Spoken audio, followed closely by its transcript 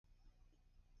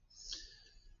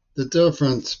The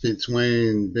difference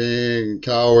between being a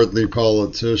cowardly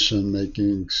politician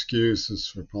making excuses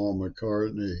for Paul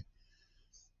McCartney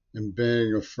and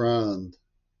being a friend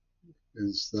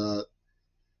is that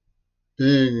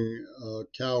being a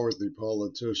cowardly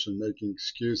politician making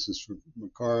excuses for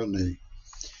McCartney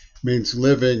means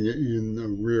living in the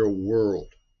real world,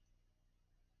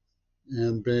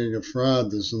 and being a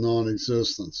friend is a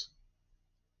non-existence.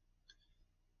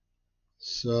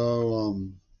 So,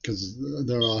 because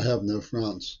there I have no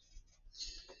friends,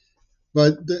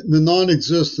 but the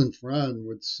non-existent friend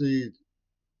would see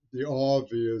the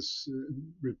obvious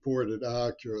reported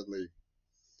accurately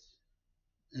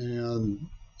and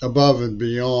above and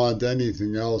beyond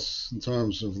anything else in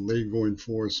terms of legal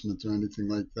enforcement or anything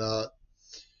like that.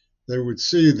 They would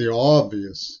see the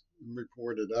obvious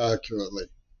reported accurately.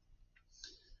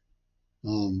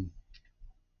 Um,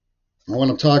 what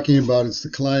I'm talking about is the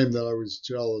claim that I was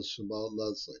jealous about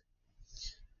Leslie.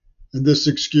 And this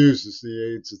excuses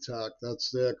the AIDS attack.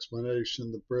 That's the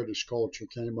explanation the British culture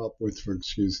came up with for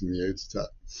excusing the AIDS attack.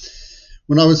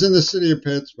 When I was in the city of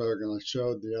Pittsburgh and I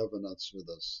showed the evidence for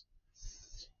this,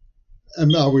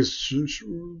 and I was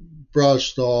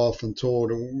brushed off and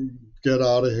told, get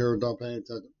out of here, don't pay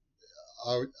attention.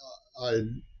 I, I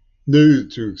knew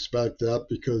to expect that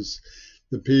because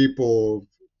the people of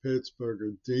Pittsburgh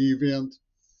are deviant,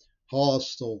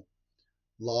 hostile,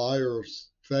 liars,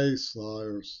 face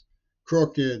liars,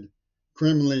 crooked,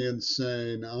 criminally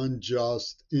insane,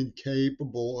 unjust,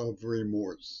 incapable of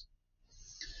remorse.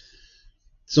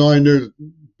 So I knew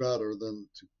better than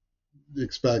to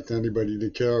expect anybody to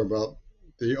care about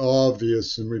the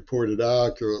obvious and reported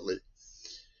accurately.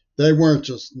 They weren't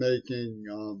just making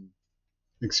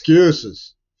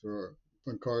excuses for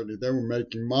McCartney. They were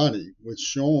making money with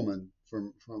Shulman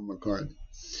from McCartney.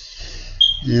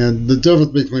 And the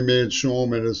difference between me and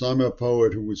Shulman is I'm a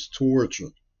poet who was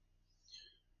tortured,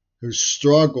 who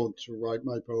struggled to write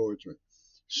my poetry.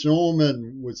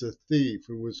 Shulman was a thief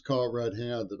who was caught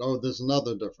red-handed. Oh, there's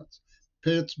another difference.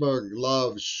 Pittsburgh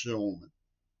loves Shulman.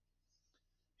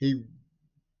 He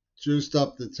juiced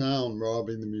up the town,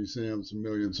 robbing the museums of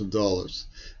millions of dollars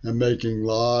and making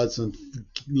lots and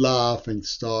laughing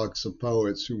stocks of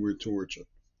poets who were tortured.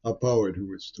 A poet who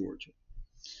was tortured.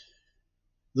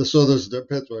 So there's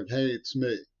Pittsburgh hates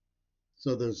me.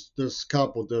 So there's a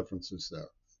couple differences there.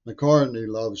 McCartney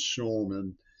loves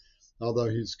Shulman, although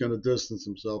he's going to distance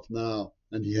himself now,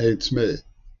 and he hates me.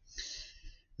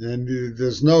 And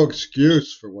there's no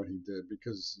excuse for what he did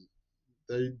because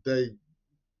they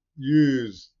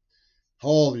used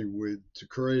Hollywood to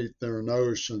create their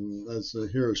notion as the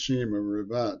Hiroshima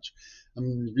revenge. I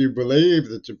mean, if you believe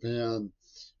that Japan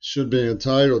should be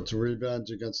entitled to revenge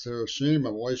against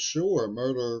Hiroshima, why sure,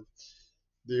 murder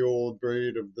the old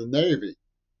breed of the Navy.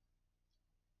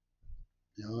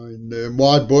 You know, and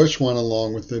why Bush went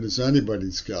along with it is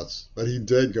anybody's guess, but he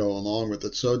did go along with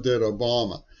it. So did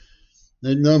Obama.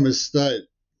 Make no mistake,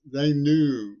 they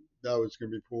knew that was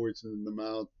going to be poison in the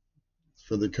mouth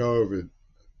for the COVID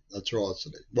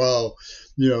atrocity. Well,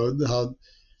 you know, how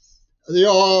the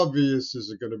obvious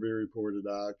is going to be reported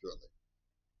accurately.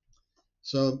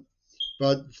 So,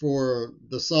 but for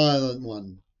the silent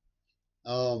one,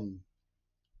 um,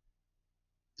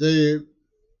 the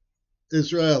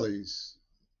Israelis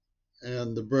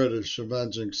and the British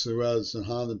avenging Suez and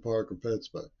Highland Park of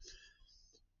Pittsburgh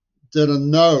did a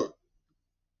note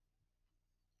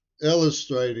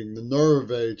illustrating the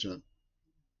nerve agent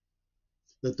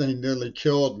that they nearly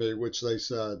killed me, which they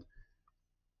said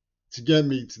to get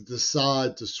me to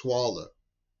decide to swallow.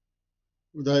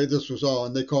 This was all,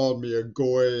 and they called me a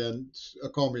goy and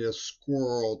called me a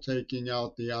squirrel taking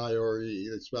out the IRE.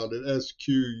 They spelled it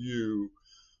SQURL,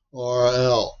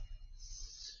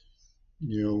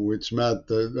 you know, which meant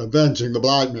avenging the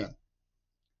black man.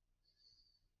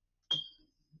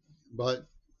 But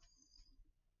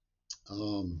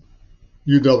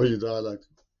UW dialect.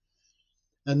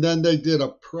 And then they did a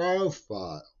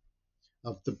profile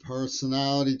of the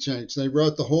personality change. They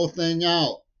wrote the whole thing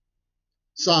out.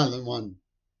 Silent one.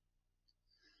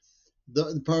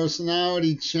 The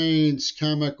personality change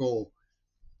chemical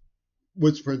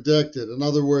was predicted. In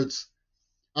other words,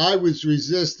 I was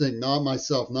resisting, not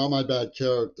myself, not my bad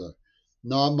character,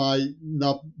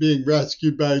 not being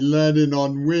rescued by Lenin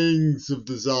on wings of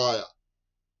desire.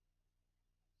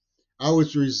 I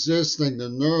was resisting the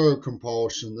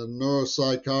neurocompulsion. The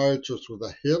neuropsychiatrist with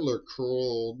a Hitler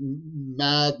cruel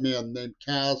madman named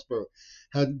Casper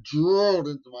had drilled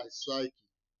into my psyche.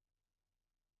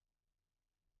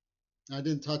 I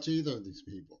didn't touch either of these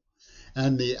people.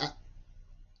 And the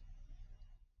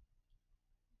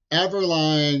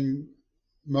ever-lying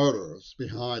murderers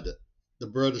behind it, the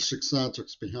British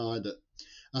eccentrics behind it,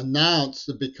 announced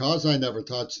that because I never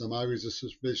touched them, I was a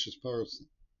suspicious person.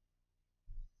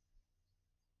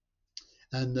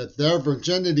 And that their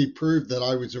virginity proved that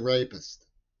I was a rapist.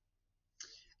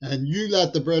 And you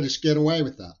let the British get away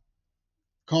with that.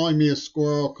 Calling me a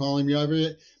squirrel, calling me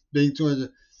every being towards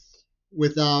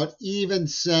without even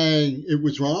saying it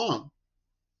was wrong.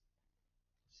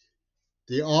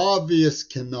 The obvious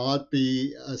cannot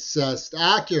be assessed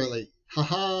accurately. Ha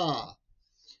ha!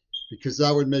 Because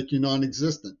that would make you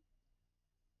non-existent.